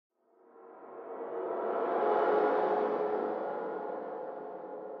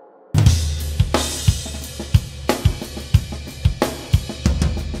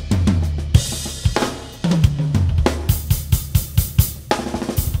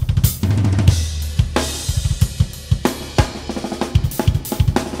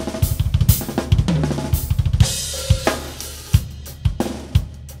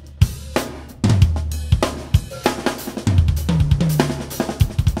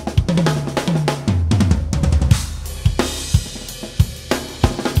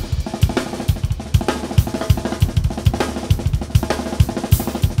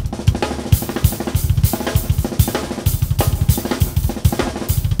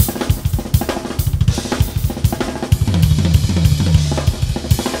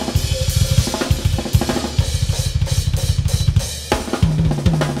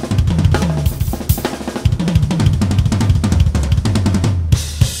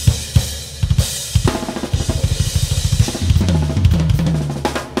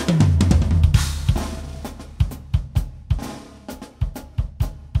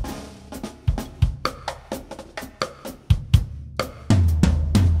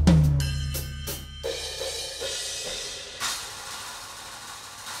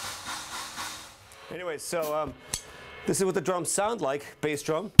Anyway, so this is what the drums sound like, bass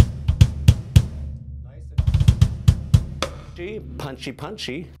drum. Nice and punchy,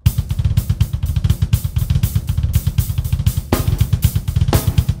 punchy.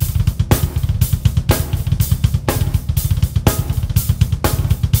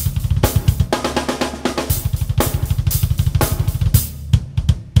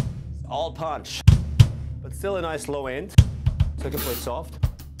 All punch, but still a nice low end, so I can play soft.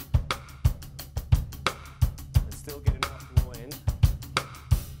 And still get enough low end.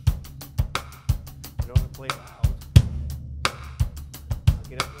 I don't want to play loud. I'll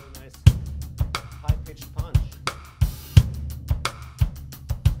get a really nice high-pitched punch.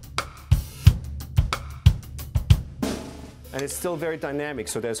 And it's still very dynamic,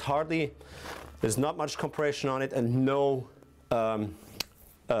 so there's not much compression on it and no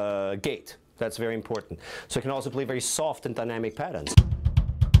gate. That's very important. So you can also play very soft and dynamic patterns.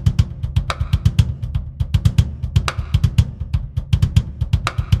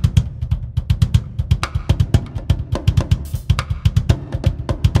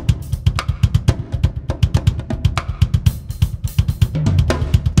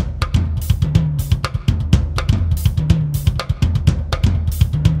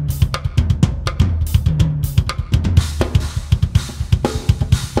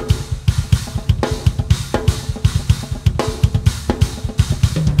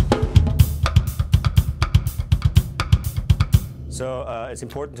 So it's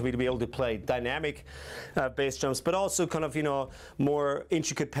important to me to be able to play dynamic bass drums, but also kind of, you know, more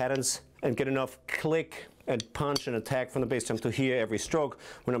intricate patterns and get enough click and punch and attack from the bass drum to hear every stroke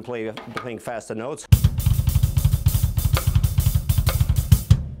when I'm playing faster notes.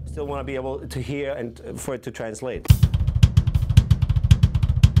 Still want to be able to hear and for it to translate.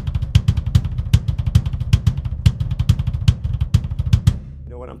 You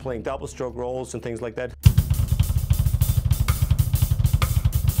know, when I'm playing double stroke rolls and things like that.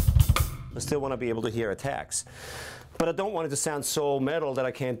 I still want to be able to hear attacks, but I don't want it to sound so metal that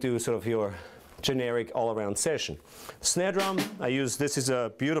I can't do sort of your generic all-around session. Snare drum, I use, this is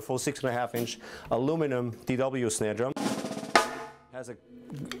a beautiful 6.5-inch aluminum DW snare drum. Has an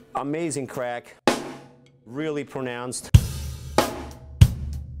amazing crack, really pronounced.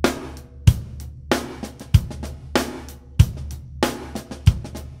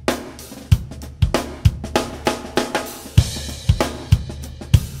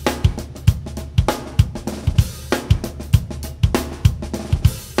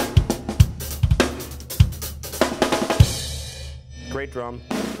 Great drum,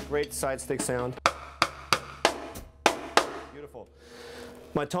 great side stick sound. Beautiful.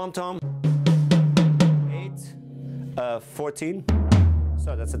 My tom-tom, 8, 14.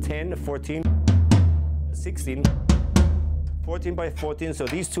 So that's a 10, a 14, a 16, 14 by 14. So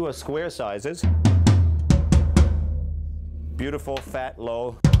these two are square sizes. Beautiful, fat,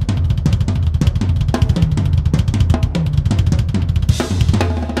 low.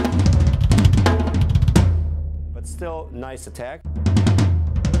 But still nice attack.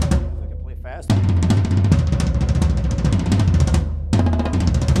 I can play fast.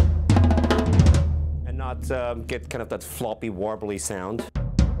 And not get kind of that floppy, warbly sound.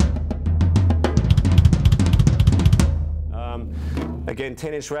 Again,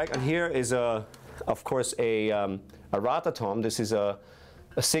 10-inch rack. And here is, of course, a Ratatom. This is a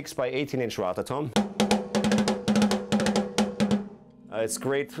 6 by 18-inch Ratatom. It's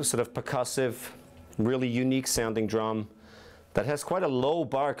great, sort of percussive, really unique sounding drum that has quite a low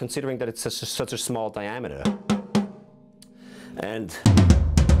bar considering that it's such a small diameter. And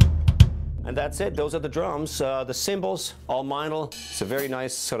that's it. Those are the drums. The cymbals, all vinyl. It's a very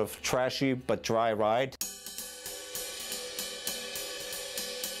nice sort of trashy but dry ride. The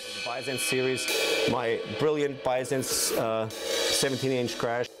Byzance series, my brilliant Byzance 17-inch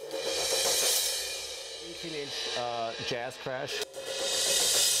crash, 18-inch jazz crash.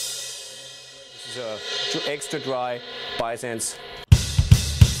 This is a extra dry Byzance.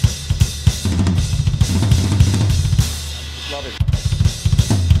 Love it.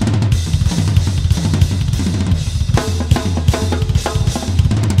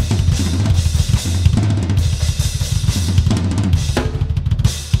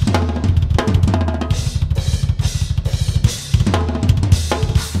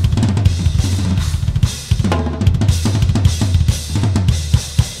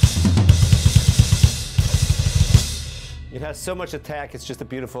 It has so much attack, it's just a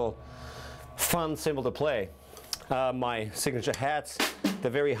beautiful, fun cymbal to play. My signature hats,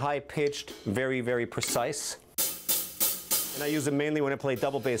 they're very high-pitched, very, very precise. And I use them mainly when I play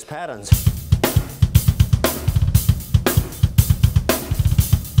double bass patterns.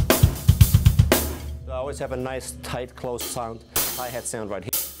 always have a nice, tight, close sound, hi-hat sound right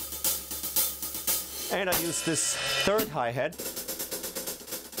here. And I use this third hi-hat.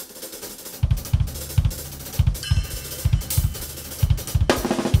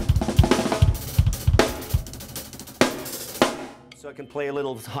 So I can play a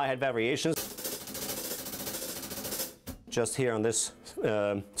little hi-hat variations. Just here on this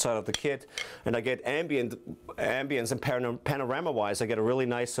side of the kit, and I get ambience and panorama-wise, I get a really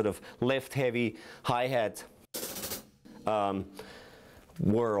nice sort of lift-heavy hi-hat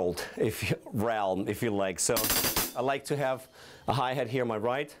world, realm, if you like. So I like to have a hi-hat here on my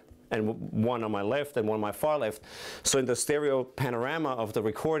right, and one on my left, and one on my far left. So in the stereo panorama of the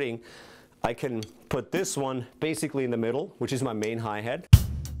recording, I can put this one basically in the middle, which is my main hi-hat,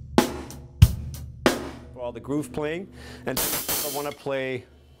 all the groove playing. And if I want to play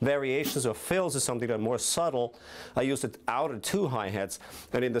variations or fills or something that are more subtle, I use the outer two hi-hats.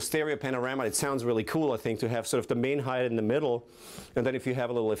 And in the stereo panorama, it sounds really cool, I think, to have sort of the main hi-hat in the middle, and then if you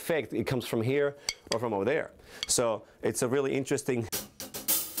have a little effect, it comes from here or from over there. So it's a really interesting.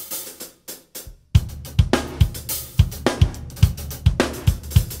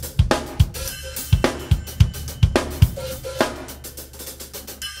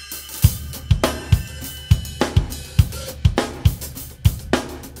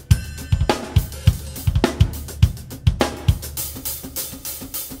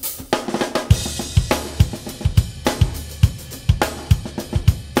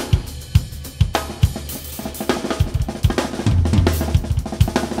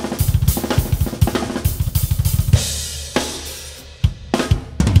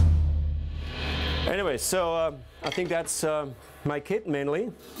 Anyway, so I think that's my kit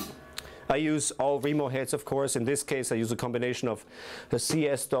mainly. I use all Remo heads, of course. In this case, I use a combination of the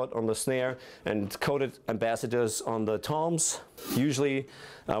CS dot on the snare and coated ambassadors on the toms. Usually,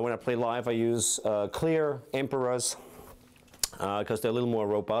 when I play live, I use clear Emperors because they're a little more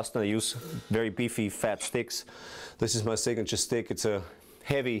robust, and I use very beefy, fat sticks. This is my signature stick. It's a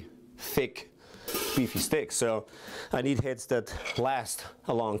heavy, thick, beefy stick, so I need heads that last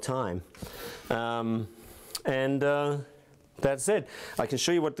a long time. That's it. I can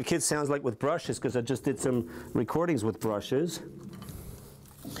show you what the kit sounds like with brushes, because I just did some recordings with brushes,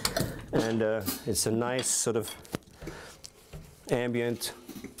 and it's a nice sort of ambient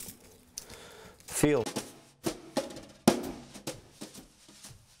feel.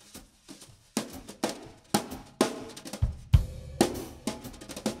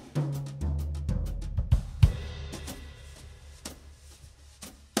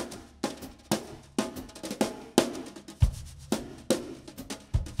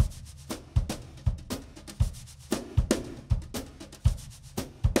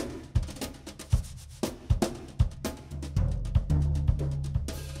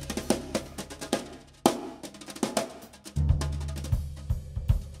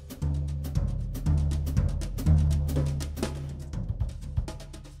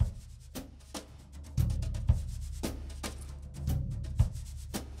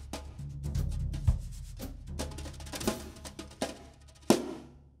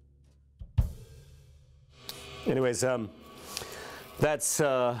 Anyways, that's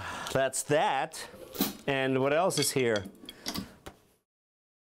that. And what else is here?